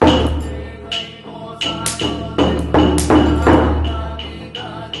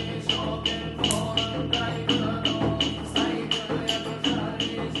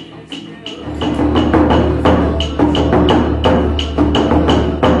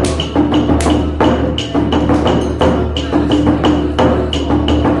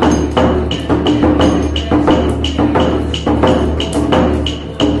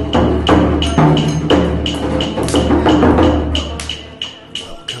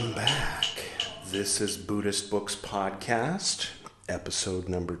This is Buddhist Books Podcast, episode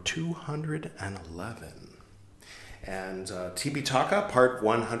number 211. And Tipiṭaka, part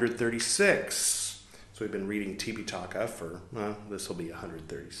 136. So we've been reading Tipiṭaka for, this will be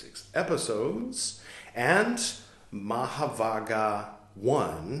 136 episodes. And Mahāvagga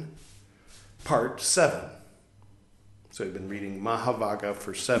I, part 7. So we've been reading Mahāvagga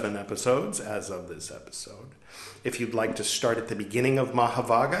for 7 episodes as of this episode. If you'd like to start at the beginning of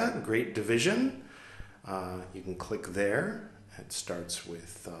Mahāvagga, Great Division, you can click there. It starts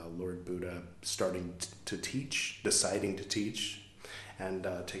with Lord Buddha starting to teach, deciding to teach, and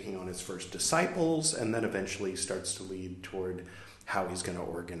taking on his first disciples, and then eventually starts to lead toward how he's going to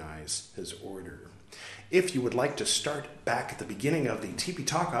organize his order. If you would like to start back at the beginning of the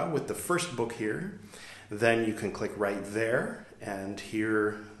Tipiṭaka with the first book here, then you can click right there and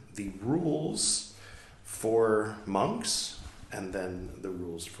hear the rules for monks and then the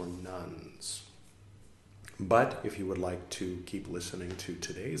rules for nuns. But if you would like to keep listening to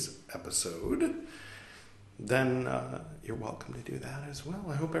today's episode, then you're welcome to do that as well.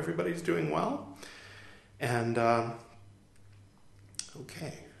 I hope everybody's doing well. And,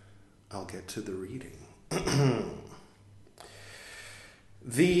 okay, I'll get to the reading.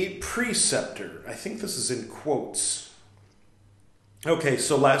 The preceptor. I think this is in quotes. Okay,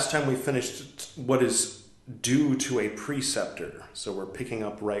 so last time we finished what is due to a preceptor. So we're picking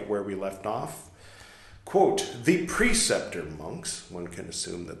up right where we left off. Quote, the preceptor, monks, one can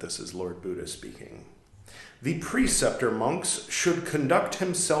assume that this is Lord Buddha speaking. The preceptor, monks, should conduct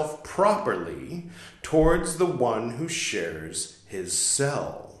himself properly towards the one who shares his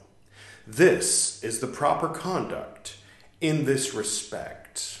cell. This is the proper conduct. In this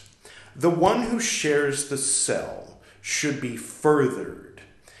respect, the one who shares the cell should be furthered.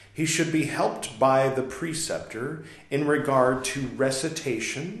 He should be helped by the preceptor in regard to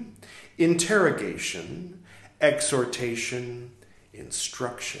recitation, interrogation, exhortation,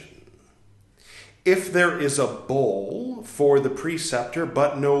 instruction. If there is a bowl for the preceptor,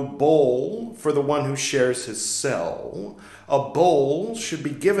 but no bowl for the one who shares his cell, a bowl should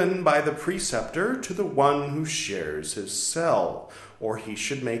be given by the preceptor to the one who shares his cell, or he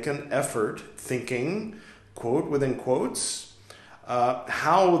should make an effort thinking, quote within quotes,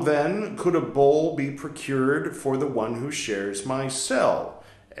 how then could a bowl be procured for the one who shares my cell?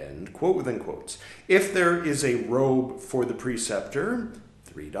 End quote within quotes. If there is a robe for the preceptor,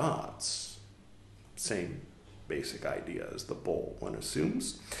 3 dots. Same basic idea as the bowl, one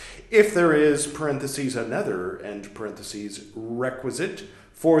assumes. If there is, parentheses, another, end parentheses, requisite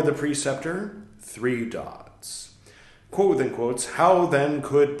for the preceptor, 3 dots. Quote within quotes, how then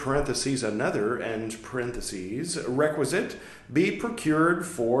could, parentheses, another, end parentheses, requisite be procured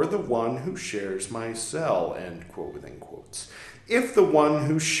for the one who shares my cell, end quote within quotes. If the one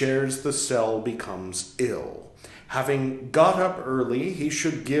who shares the cell becomes ill, having got up early, he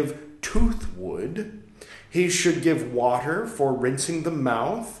should give toothwood. He should give water for rinsing the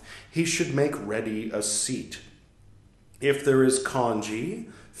mouth. He should make ready a seat. If there is congee,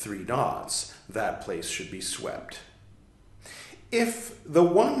 3 dots. That place should be swept. If the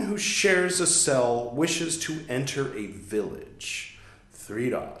one who shares a cell wishes to enter a village, 3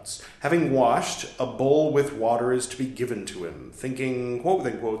 dots. Having washed, a bowl with water is to be given to him, thinking, quote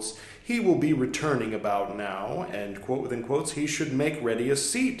within quotes, he will be returning about now, and quote within quotes, he should make ready a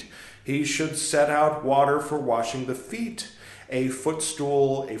seat. He should set out water for washing the feet, a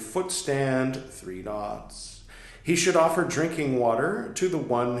footstool, a footstand, 3 dots. He should offer drinking water to the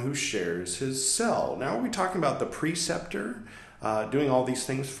one who shares his cell. Now, are we talking about the preceptor doing all these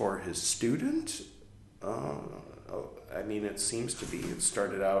things for his student? I mean, it seems to be. It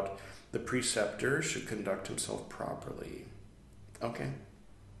started out, the preceptor should conduct himself properly. Okay.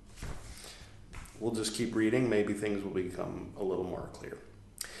 We'll just keep reading. Maybe things will become a little more clear.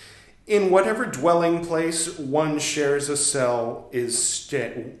 In whatever dwelling place one shares a cell is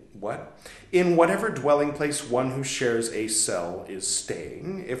In whatever dwelling place one who shares a cell is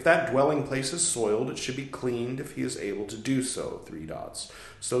staying, if that dwelling place is soiled, it should be cleaned if he is able to do so, 3 dots,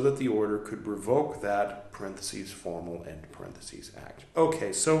 so that the order could revoke that, parentheses, formal, end parentheses, act.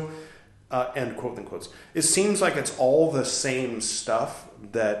 Okay, so, end quote in quotes. It seems like it's all the same stuff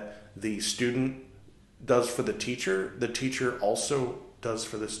that the student does for the teacher also does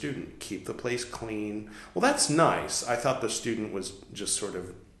for the student. Keep the place clean. Well, that's nice. I thought the student was just sort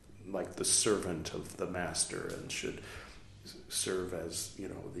of like the servant of the master and should serve as,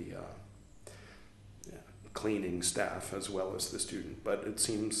 the cleaning staff as well as the student. But it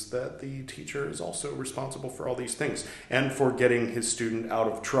seems that the teacher is also responsible for all these things and for getting his student out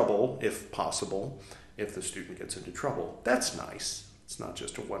of trouble, if possible, if the student gets into trouble. That's nice. It's not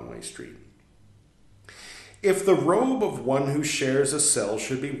just a one-way street. If the robe of one who shares a cell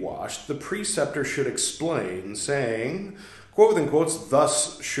should be washed, the preceptor should explain, saying, quote and quotes,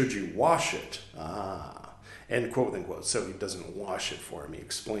 thus should you wash it. End quote and quote. So he doesn't wash it for him. He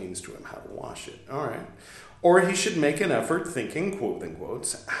explains to him how to wash it. All right. Or he should make an effort thinking, quote and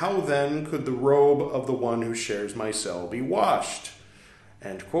quotes, how then could the robe of the one who shares my cell be washed?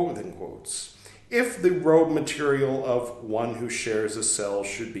 End quote and quotes. If the robe material of one who shares a cell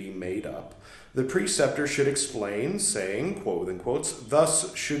should be made up, the preceptor should explain, saying, quote and quotes,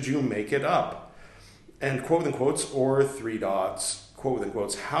 thus should you make it up. And quote and quotes, or three dots, quote and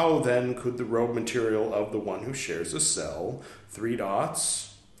quotes, how then could the robe material of the one who shares a cell, three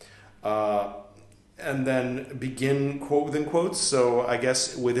dots, and then begin quote and quotes. So I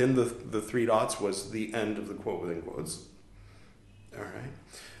guess within the three dots was the end of the quote and quotes. All right.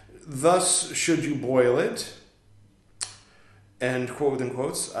 Thus should you boil it, and quote and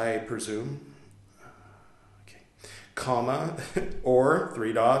quotes, I presume. Comma, or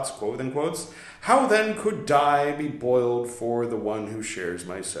three dots, quote and quotes, how then could dye be boiled for the one who shares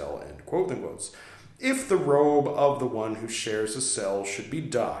my cell, end quote and quotes. If the robe of the one who shares a cell should be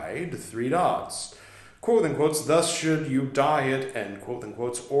dyed, three dots, quote and quotes, thus should you dye it, end quote and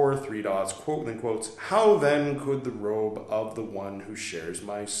quotes, or three dots, quote and quotes, how then could the robe of the one who shares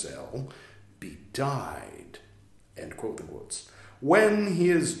my cell be dyed, end quote and quotes. When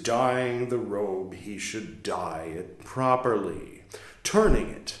he is dyeing the robe, he should dye it properly, turning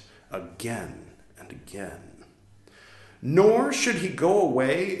it again and again. Nor should he go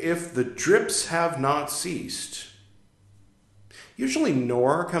away if the drips have not ceased. Usually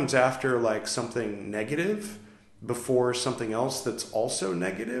nor comes after like something negative before something else that's also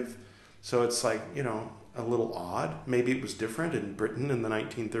negative. So it's like, a little odd. Maybe it was different in Britain in the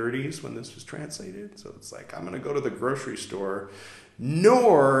 1930s when this was translated. So it's like, I'm going to go to the grocery store,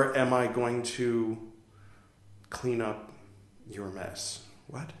 nor am I going to clean up your mess.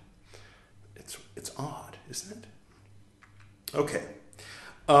 What? It's odd, isn't it? Okay.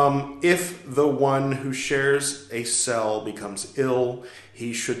 If the one who shares a cell becomes ill,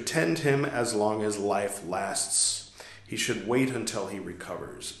 he should tend him as long as life lasts. He should wait until he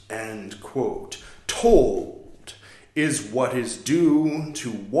recovers. End quote. Told is what is due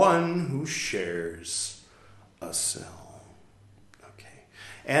to one who shares a cell. Okay.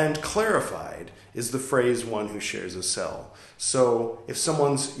 And clarified is the phrase one who shares a cell. So if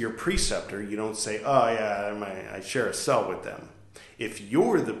someone's your preceptor, you don't say, oh yeah, I share a cell with them. If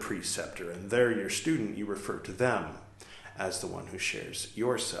you're the preceptor and they're your student, you refer to them as the one who shares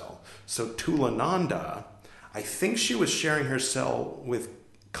your cell. So Tulananda, I think she was sharing her cell with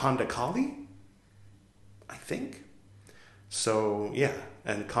Kandakali, I think. So, yeah,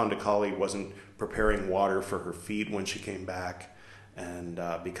 and Kandakali wasn't preparing water for her feet when she came back, and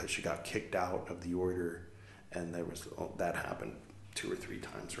because she got kicked out of the order, and that happened 2 or 3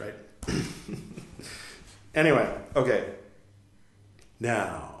 times, right? Anyway, okay.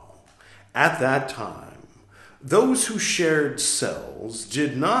 Now, at that time, those who shared cells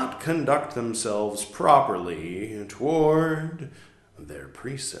did not conduct themselves properly toward their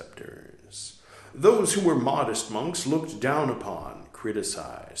preceptors. Those who were modest monks looked down upon,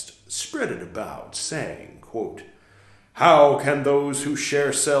 criticized, spread it about, saying, quote, how can those who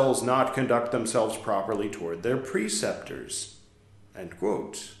share cells not conduct themselves properly toward their preceptors? End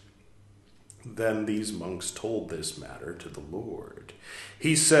quote. Then these monks told this matter to the Lord.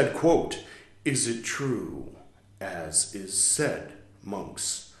 He said, quote, is it true, as is said,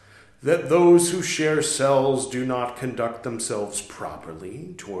 monks, that those who share cells do not conduct themselves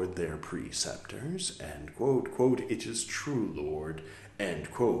properly toward their preceptors? End quote. Quote, it is true, Lord.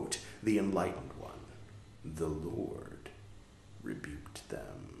 End quote. The enlightened one, the Lord, rebuked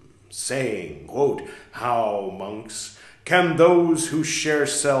them, saying, quote, how, monks, can those who share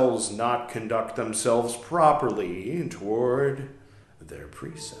cells not conduct themselves properly toward their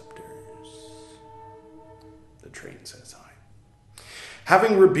preceptors? The train says I.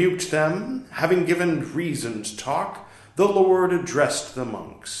 Having rebuked them, having given reasoned talk, the Lord addressed the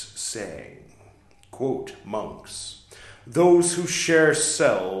monks, saying, quote, monks, those who share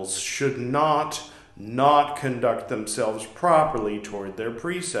cells should not conduct themselves properly toward their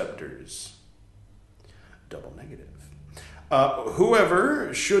preceptors. Double negative.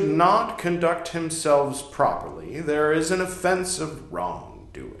 Whoever should not conduct himself properly, there is an offense of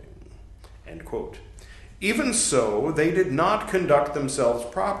wrongdoing. End quote. Even so, they did not conduct themselves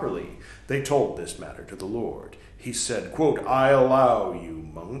properly. They told this matter to the Lord. He said, quote, I allow you,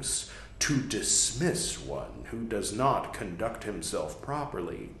 monks, to dismiss one who does not conduct himself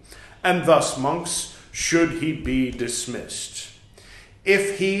properly. And thus, monks, should he be dismissed.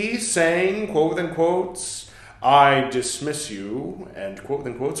 If he, saying, quote and quotes, I dismiss you, end quote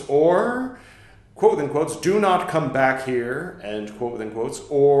within quotes, or, quote within quotes, do not come back here, end quote within quotes,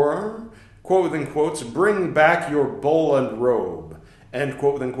 or, quote within quotes, bring back your bowl and robe, end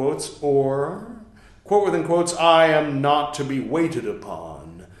quote within quotes, or, quote within quotes, I am not to be waited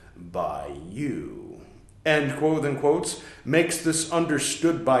upon by you, end quote within quotes, makes this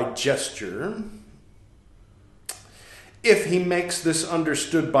understood by gesture. If he makes this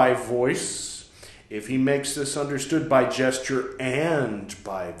understood by voice, if he makes this understood by gesture and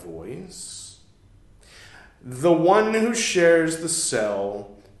by voice, the one who shares the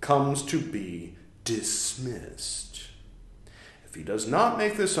cell comes to be dismissed. If he does not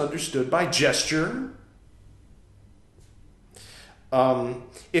make this understood by gesture,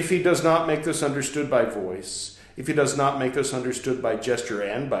 if he does not make this understood by voice, if he does not make this understood by gesture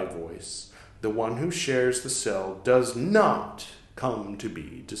and by voice, the one who shares the cell does not come to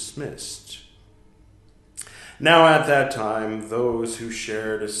be dismissed. Now at that time, those who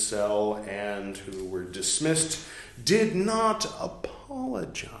shared a cell and who were dismissed did not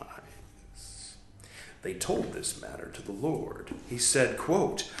apologize. They told this matter to the Lord. He said,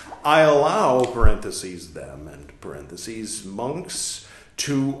 quote, I allow, parentheses, them, and parentheses, monks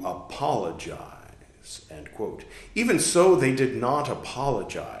to apologize. End quote. Even so, they did not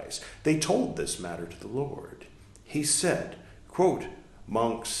apologize. They told this matter to the Lord. He said, quote,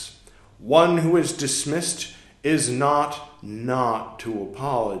 monks, one who is dismissed is not to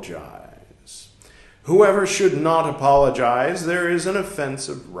apologize. Whoever should not apologize, there is an offense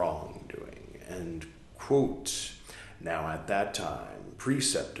of wrongdoing. End quote. Now at that time,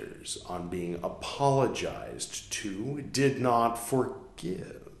 preceptors, on being apologized to, did not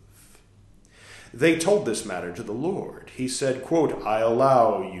forgive. They told this matter to the Lord. He said, quote, I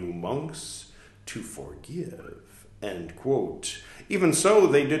allow you, monks, to forgive, end quote. Even so,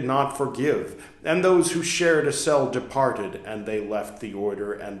 they did not forgive. And those who shared a cell departed, and they left the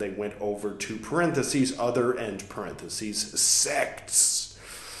order, and they went over to parentheses, other, and parentheses, sects.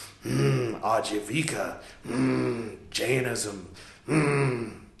 Ajivika, Jainism.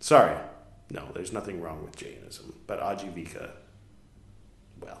 Sorry, no, there's nothing wrong with Jainism, but Ajivika,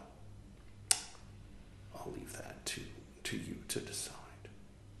 well, I'll leave that to you to decide.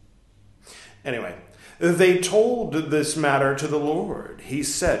 Anyway, they told this matter to the Lord. He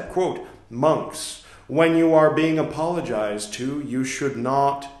said, quote, monks, when you are being apologized to, you should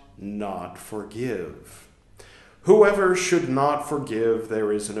not forgive. Whoever should not forgive,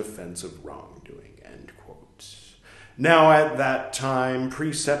 there is an offense of wrongdoing, end quote. Now at that time,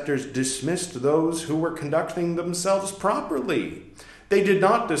 preceptors dismissed those who were conducting themselves properly. They did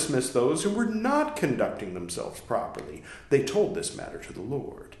not dismiss those who were not conducting themselves properly. They told this matter to the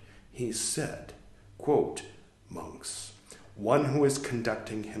Lord. He said, quote, monks, one who is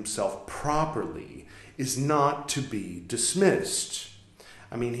conducting himself properly is not to be dismissed.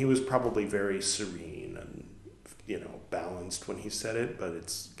 I mean, he was probably very serene and, balanced when he said it, but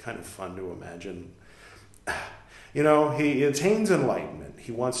it's kind of fun to imagine. He attains enlightenment.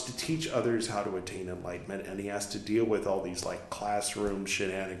 He wants to teach others how to attain enlightenment, and he has to deal with all these classroom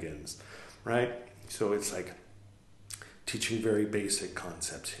shenanigans, right? So it's teaching very basic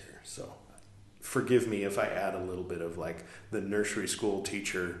concepts here. So forgive me if I add a little bit of the nursery school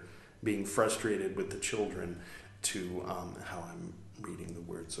teacher being frustrated with the children to how I'm reading the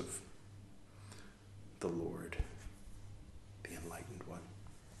words of the Lord, the enlightened one.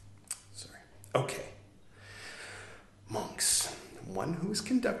 Sorry. Okay. Monks, one who is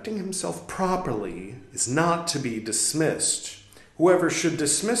conducting himself properly is not to be dismissed. Whoever should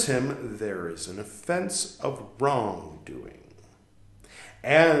dismiss him, there is an offense of wrongdoing.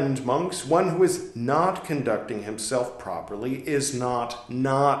 And, monks, one who is not conducting himself properly is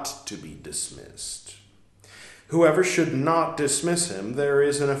not to be dismissed. Whoever should not dismiss him, there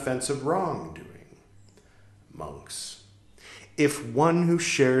is an offense of wrongdoing. Monks, if one who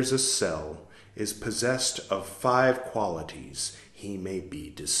shares a cell is possessed of 5 qualities, he may be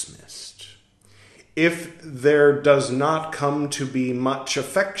dismissed. If there does not come to be much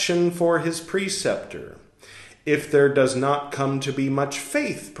affection for his preceptor, if there does not come to be much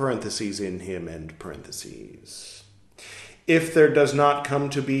faith, parentheses, in him, end parentheses, if there does not come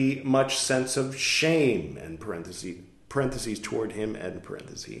to be much sense of shame, end parentheses, toward him, end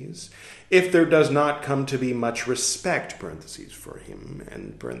parentheses, if there does not come to be much respect, parentheses, for him,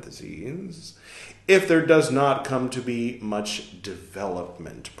 end parentheses, if there does not come to be much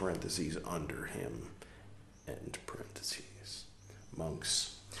development, parentheses, under him, end parentheses.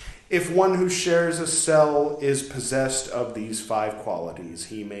 Monks, if one who shares a cell is possessed of these 5 qualities,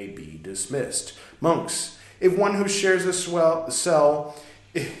 he may be dismissed. Monks, if one who shares a cell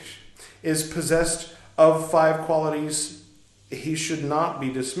is possessed of 5 qualities, he should not be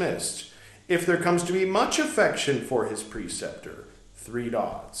dismissed. If there comes to be much affection for his preceptor, 3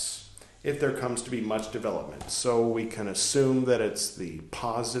 dots. If there comes to be much development. So we can assume that it's the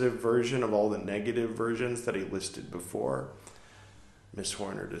positive version of all the negative versions that he listed before. Miss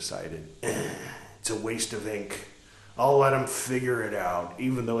Horner decided, it's a waste of ink. I'll let him figure it out,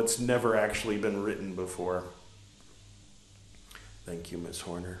 even though it's never actually been written before. Thank you, Miss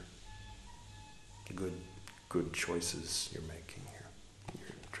Horner. Good choices you're making here in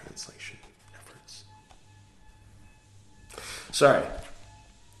your translation efforts. Sorry.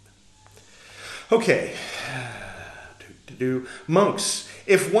 Okay. Monks.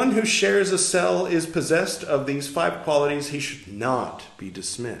 If one who shares a cell is possessed of these 5 qualities, he should not be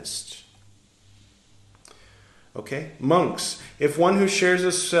dismissed. Okay? Monks. If one who shares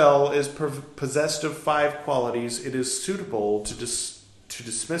a cell is possessed of 5 qualities, it is suitable to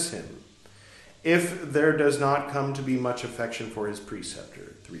dismiss him. If there does not come to be much affection for his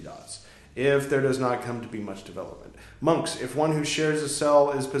preceptor, 3 dots. If there does not come to be much development. Monks, if one who shares a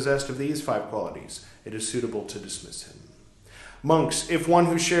cell is possessed of these 5 qualities, it is suitable to dismiss him. Monks, if one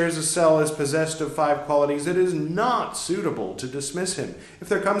who shares a cell is possessed of 5 qualities, it is not suitable to dismiss him. If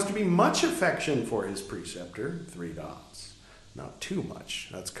there comes to be much affection for his preceptor, 3 dots. Not too much.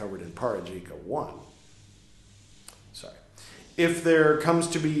 That's covered in Parajika 1. Sorry. If there comes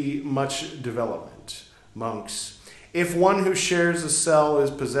to be much development, monks, if one who shares a cell is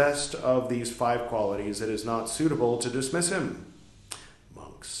possessed of these 5 qualities, it is not suitable to dismiss him.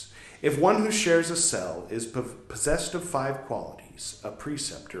 Monks, if one who shares a cell is possessed of 5 qualities, a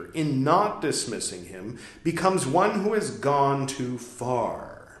preceptor, in not dismissing him, becomes one who has gone too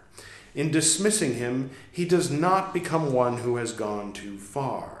far. In dismissing him, he does not become one who has gone too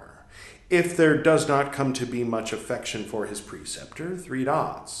far. If there does not come to be much affection for his preceptor, 3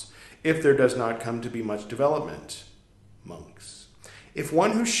 dots. If there does not come to be much development, monks. If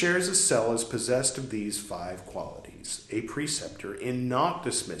one who shares a cell is possessed of these 5 qualities, a preceptor, in not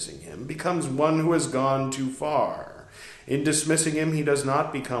dismissing him, becomes one who has gone too far. In dismissing him, he does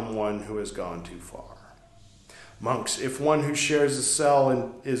not become one who has gone too far. Monks, if one who shares a cell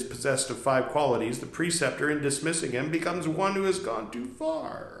and is possessed of 5 qualities, the preceptor, in dismissing him, becomes one who has gone too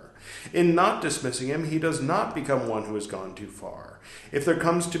far. In not dismissing him, he does not become one who has gone too far. If there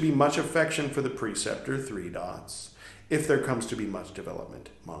comes to be much affection for the preceptor, 3 dots. If there comes to be much development,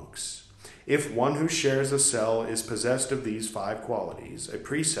 monks. If one who shares a cell is possessed of these 5 qualities, a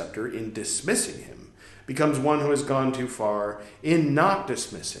preceptor, in dismissing him, becomes one who has gone too far. In not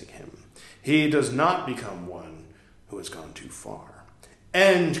dismissing him, he does not become one who has gone too far.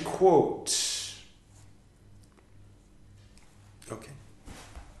 End quote. Okay.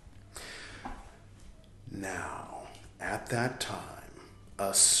 Now, at that time,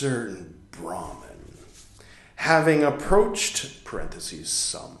 a certain Brahmin, having approached, parentheses,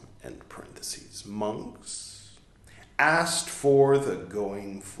 some, end parentheses, monks, asked for the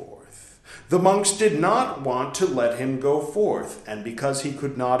going forth. The monks did not want to let him go forth, and because he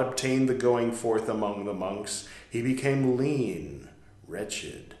could not obtain the going forth among the monks, he became lean,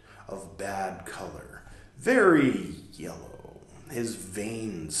 wretched, of bad color, very yellow, his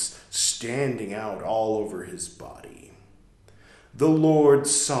veins standing out all over his body. The Lord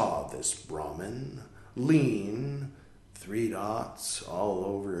saw this Brahmin, lean, 3 dots all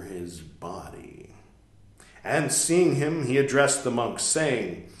over his body. And seeing him, he addressed the monks,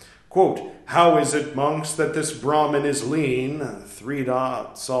 saying, quote, how is it, monks, that this Brahmin is lean, 3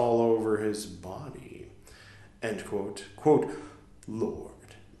 dots all over his body? End quote. Quote, Lord,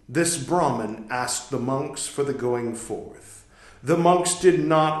 this Brahmin asked the monks for the going forth. The monks did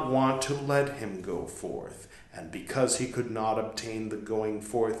not want to let him go forth, and because he could not obtain the going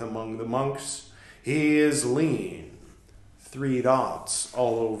forth among the monks, he is lean, 3 dots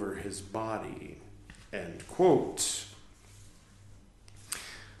all over his body. End quote.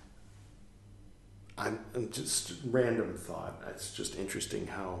 I'm just random thought. It's just interesting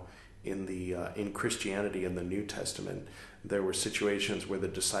how in Christianity in the New Testament there were situations where the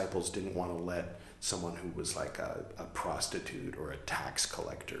disciples didn't want to let someone who was like a prostitute or a tax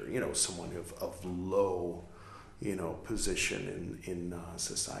collector, someone of low, position in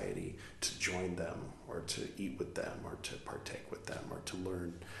society, to join them or to eat with them or to partake with them or to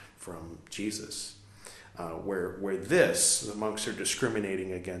learn from Jesus. Where the monks are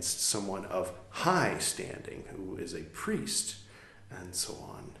discriminating against someone of high standing who is a priest and so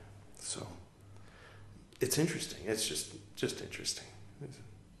on. So it's interesting. It's just interesting.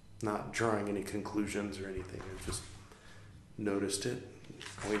 Not drawing any conclusions or anything. I just noticed it,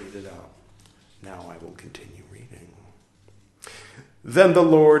 pointed it out. Now I will continue reading. Then the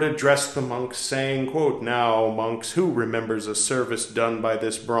Lord addressed the monks, saying, quote, now, monks, who remembers a service done by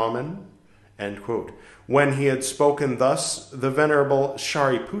this Brahmin? End quote. When he had spoken thus, the venerable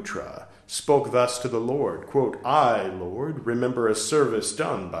Shariputra spoke thus to the Lord, quote, I, Lord, remember a service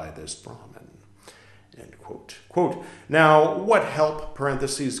done by this Brahmin. End quote. Quote, now, what help,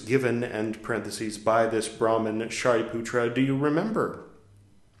 parentheses, given, end parentheses, by this Brahmin Shariputra do you remember?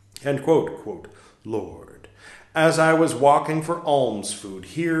 End quote. Quote, Lord, as I was walking for alms food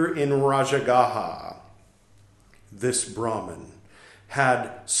here in Rajagaha, this Brahmin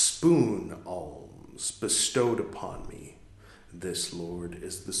had spoon alms bestowed upon me. This, Lord,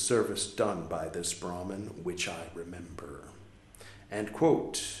 is the service done by this Brahmin, which I remember. And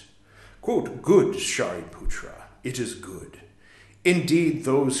quote, quote, good, Shariputra, it is good. Indeed,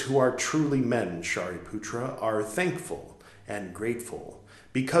 those who are truly men, Shariputra, are thankful and grateful.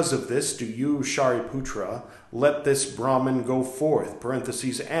 Because of this, do you, Shariputra, let this Brahmin go forth,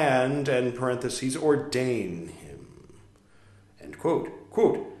 parentheses, and parentheses, ordain him. End quote.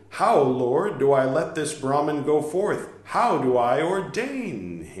 Quote, how, Lord, do I let this Brahmin go forth? How do I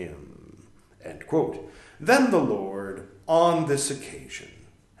ordain him? End quote. Then the Lord, on this occasion,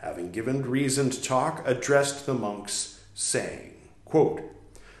 having given reason to talk, addressed the monks, saying, quote,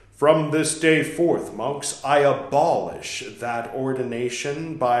 from this day forth, monks, I abolish that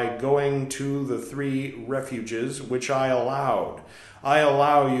ordination by going to the 3 refuges which I allowed. I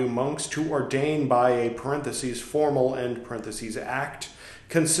allow you, monks, to ordain by a parentheses formal end parentheses act,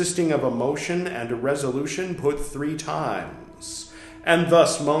 consisting of a motion and a resolution put 3 times. And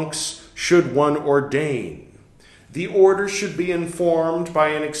thus, monks, should one ordain. The order should be informed by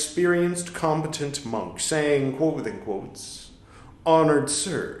an experienced, competent monk, saying, quote within quotes, honored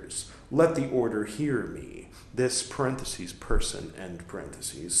sirs, let the order hear me. This parentheses person, end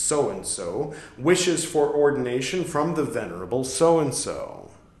parentheses, so-and-so, wishes for ordination from the venerable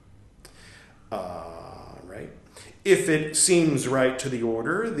so-and-so. Right? If it seems right to the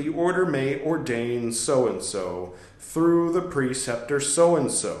order may ordain so-and-so through the preceptor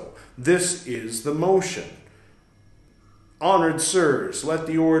so-and-so. This is the motion. Honored sirs, let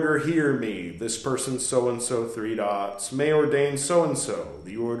the order hear me. This person so-and-so, 3 dots, may ordain so-and-so.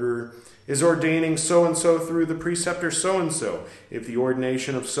 The order is ordaining so-and-so through the preceptor so-and-so. If the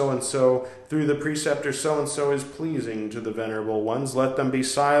ordination of so-and-so through the preceptor so-and-so is pleasing to the venerable ones, let them be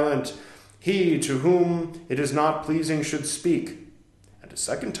silent. He to whom it is not pleasing should speak. And a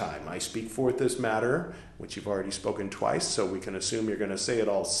second time I speak forth this matter, which you've already spoken twice, so we can assume you're going to say it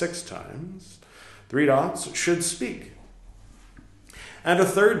all 6 times. 3 dots, should speak. And a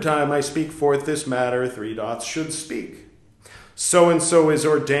third time I speak forth this matter, 3 dots, should speak. So-and-so is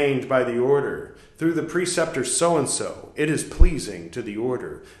ordained by the order. Through the preceptor so-and-so, it is pleasing to the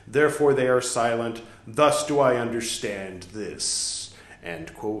order. Therefore they are silent. Thus do I understand this.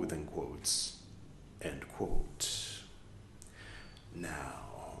 End quote within quotes. End quote.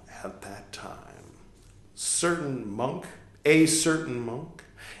 Now, at that time, a certain monk,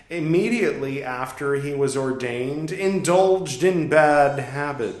 immediately after he was ordained, indulged in bad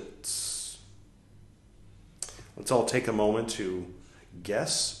habits. Let's all take a moment to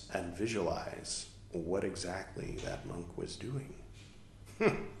guess and visualize what exactly that monk was doing.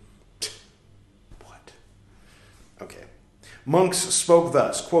 What? Okay. Monks spoke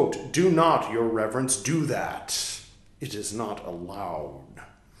thus, quote, do not, your reverence, do that. It is not allowed.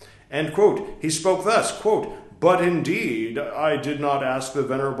 End quote. He spoke thus, quote, but indeed, I did not ask the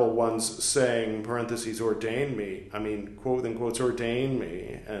venerable ones, saying, parentheses, ordain me. I mean, quote and quotes, ordain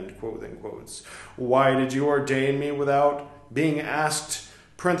me, and quote and quotes. Why did you ordain me without being asked,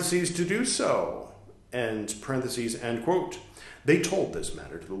 parentheses, to do so? And parentheses, end quote. They told this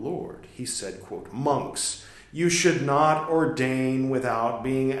matter to the Lord. He said, quote, monks, you should not ordain without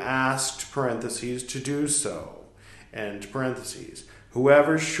being asked, parentheses, to do so. End parentheses.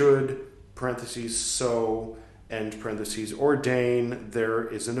 Whoever should, parentheses, so, end parentheses, ordain, there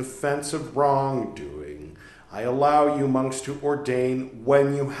is an offense of wrongdoing. I allow you, monks, to ordain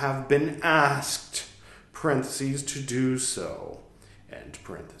when you have been asked, parentheses, to do so, end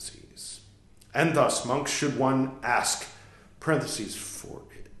parentheses. And thus, monks, should one ask, parentheses, for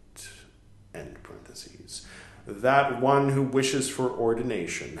it, end parentheses, that one who wishes for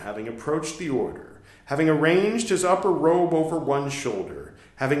ordination, having approached the order, having arranged his upper robe over one shoulder,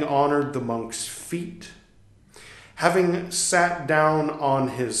 having honored the monk's feet, having sat down on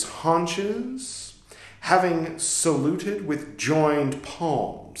his haunches, having saluted with joined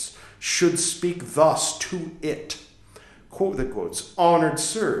palms, should speak thus to it. Quote the quotes, honored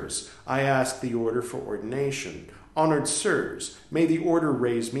sirs, I ask the order for ordination. Honored sirs, may the order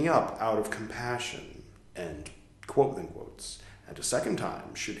raise me up out of compassion. End quote the quotes. And a second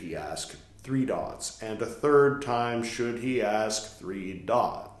time should he ask 3 dots, and a third time should he ask 3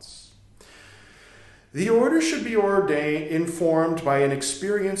 dots. The order should be informed by an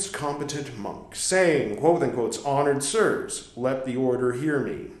experienced, competent monk, saying, quote unquote, honored sirs, let the order hear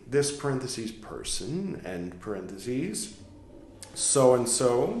me. This parentheses person, end parentheses,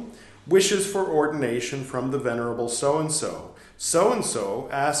 so-and-so, wishes for ordination from the venerable so-and-so. So-and-so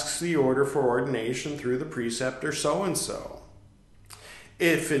asks the order for ordination through the preceptor so-and-so.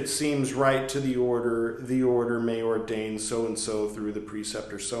 If it seems right to the order may ordain so-and-so through the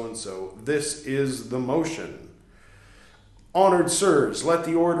preceptor so-and-so. This is the motion. Honored sirs, let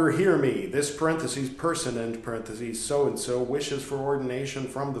the order hear me. This parentheses person, end parentheses, so-and-so wishes for ordination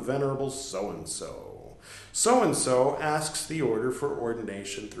from the venerable so-and-so. So-and-so asks the order for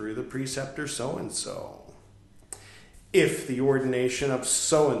ordination through the preceptor so-and-so. If the ordination of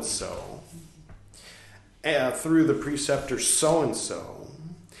so-and-so through the preceptor so-and-so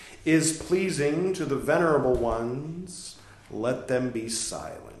is pleasing to the venerable ones, let them be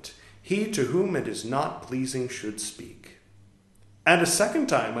silent. He to whom it is not pleasing should speak. And a second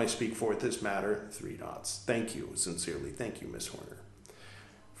time I speak forth this matter, 3 dots. Thank you, sincerely. Thank you, Miss Horner,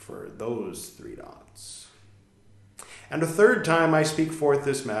 for those 3 dots. And a third time I speak forth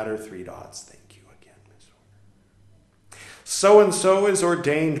this matter, 3 dots. Thank you again, Miss Horner. So-and-so is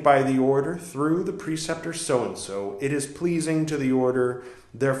ordained by the order through the preceptor so-and-so. It is pleasing to the order,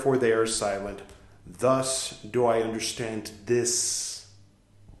 therefore they are silent. Thus do I understand this.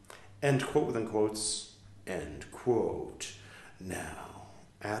 End quote within quotes. End quote. Now,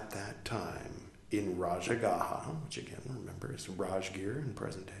 at that time, in Rajagaha, which again, remember, is Rajgir in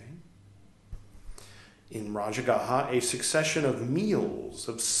present day, in Rajagaha, a succession of meals,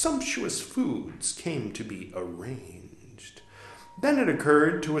 of sumptuous foods, came to be arranged. Then it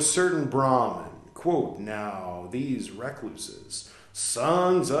occurred to a certain Brahmin, quote, now these recluses,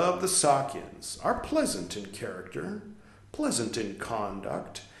 sons of the Sakyans, are pleasant in character, pleasant in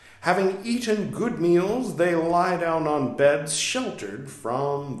conduct. Having eaten good meals, they lie down on beds sheltered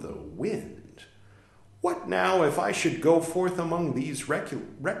from the wind. What now if I should go forth among these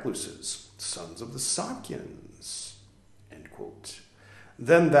recluses, sons of the Sakyans? End quote.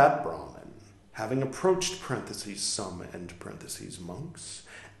 Then that Brahmin, having approached parentheses some end parentheses monks,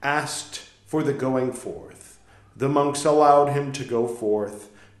 asked for the going forth. The monks allowed him to go forth,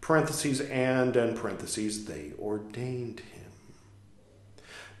 parentheses and parentheses, they ordained him.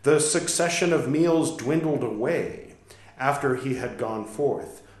 The succession of meals dwindled away. After he had gone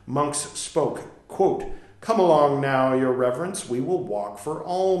forth, monks spoke, quote, come along now, your reverence, we will walk for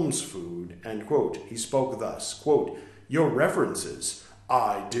alms food, end quote. He spoke thus, quote, your reverences,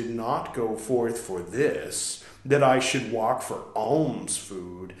 I did not go forth for this, that I should walk for alms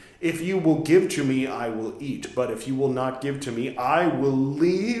food. If you will give to me, I will eat, but if you will not give to me, I will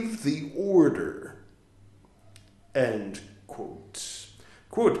leave the order. End quote.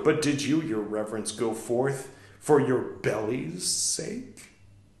 Quote, but did you, your reverence, go forth for your belly's sake?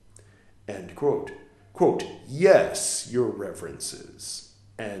 End quote. Quote, yes, your reverences.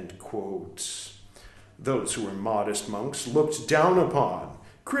 End quote. Those who were modest monks looked down upon,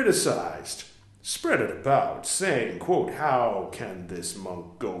 criticized, spread it about, saying, quote, how can this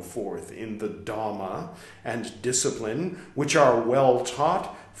monk go forth in the Dhamma and discipline which are well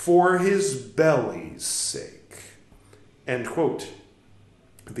taught for his belly's sake? End quote.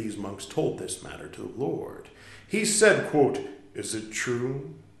 These monks told this matter to the Lord. He said, quote, is it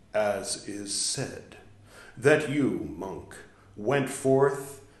true, as is said, that you, monk, went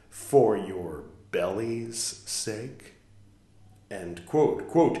forth for your belly's sake? End quote.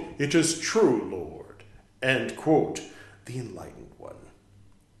 Quote, it is true, Lord. End quote. The enlightened one,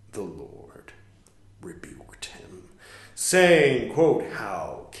 the Lord, rebuked him, saying, quote,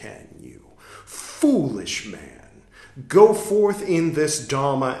 how can you, foolish man, go forth in this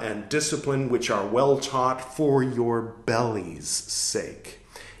Dhamma and discipline which are well taught for your belly's sake?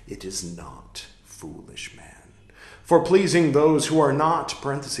 It is not, foolish man, for pleasing those who are not,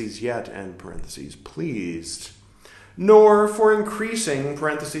 parentheses yet, end parentheses, pleased, nor for increasing,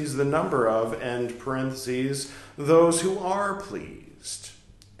 parentheses, the number of, end parentheses, those who are pleased,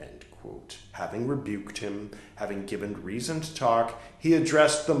 end quote. Having rebuked him, having given reason to talk, he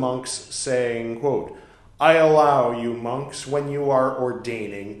addressed the monks, saying, quote, I allow you, monks, when you are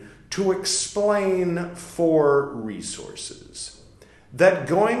ordaining, to explain 4 resources. That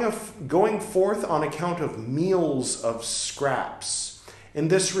going forth on account of meals of scraps, in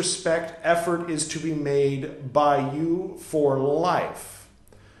this respect, effort is to be made by you for life.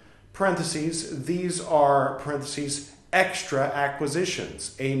 Parentheses, these are, parentheses, extra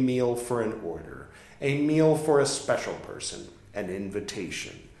acquisitions, a meal for an order, a meal for a special person, an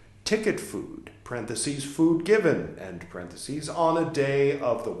invitation. Ticket food, parentheses, food given, end parentheses, on a day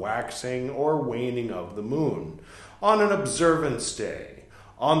of the waxing or waning of the moon, on an observance day,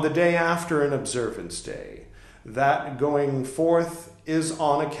 on the day after an observance day. That going forth is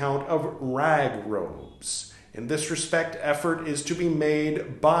on account of rag robes. In this respect, effort is to be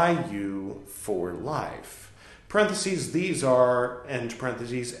made by you for life. Parentheses, these are, end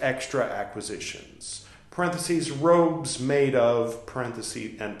parentheses, extra acquisitions. Parentheses, robes made of,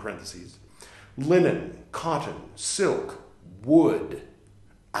 parentheses, end parentheses, linen, cotton, silk, wood.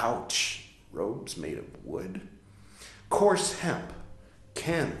 Ouch, robes made of wood. Coarse hemp,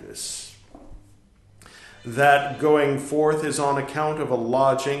 canvas. That going forth is on account of a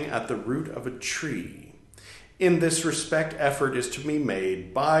lodging at the root of a tree. In this respect, effort is to be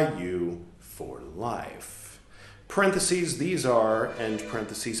made by you for life. Parentheses, these are, end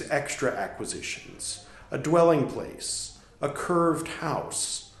parentheses, extra acquisitions. A dwelling place, a curved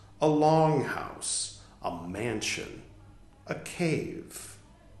house, a long house, a mansion, a cave.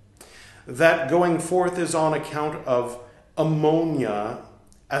 That going forth is on account of ammonia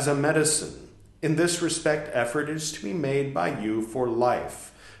as a medicine. In this respect, effort is to be made by you for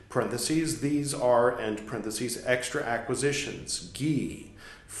life. Parentheses, these are, end parentheses, extra acquisitions. Ghee,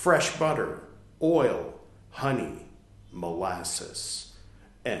 fresh butter, oil, honey, molasses,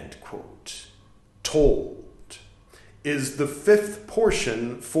 end quote. Told is the fifth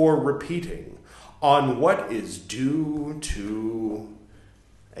portion for repeating on what is due to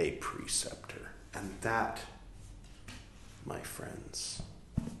a preceptor. And that, my friends,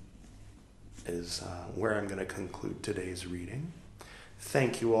 is where I'm going to conclude today's reading.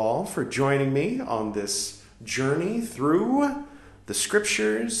 Thank you all for joining me on this journey through the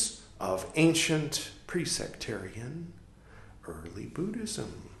scriptures of ancient pre-sectarian early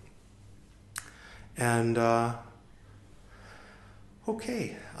Buddhism. And,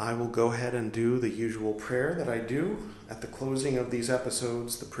 okay, I will go ahead and do the usual prayer that I do at the closing of these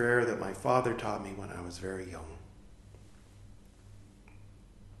episodes, the prayer that my father taught me when I was very young.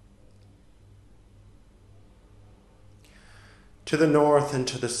 To the north and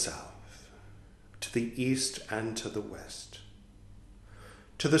to the south, to the east and to the west,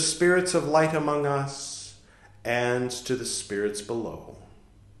 to the spirits of light among us and to the spirits below,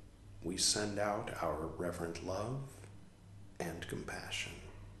 we send out our reverent love and compassion.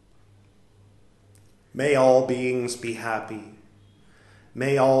 May all beings be happy.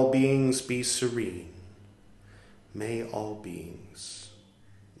 May all beings be serene. May all beings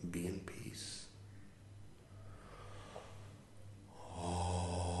be in peace.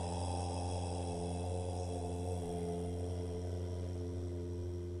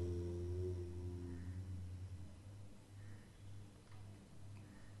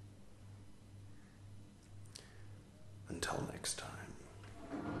 Until next time.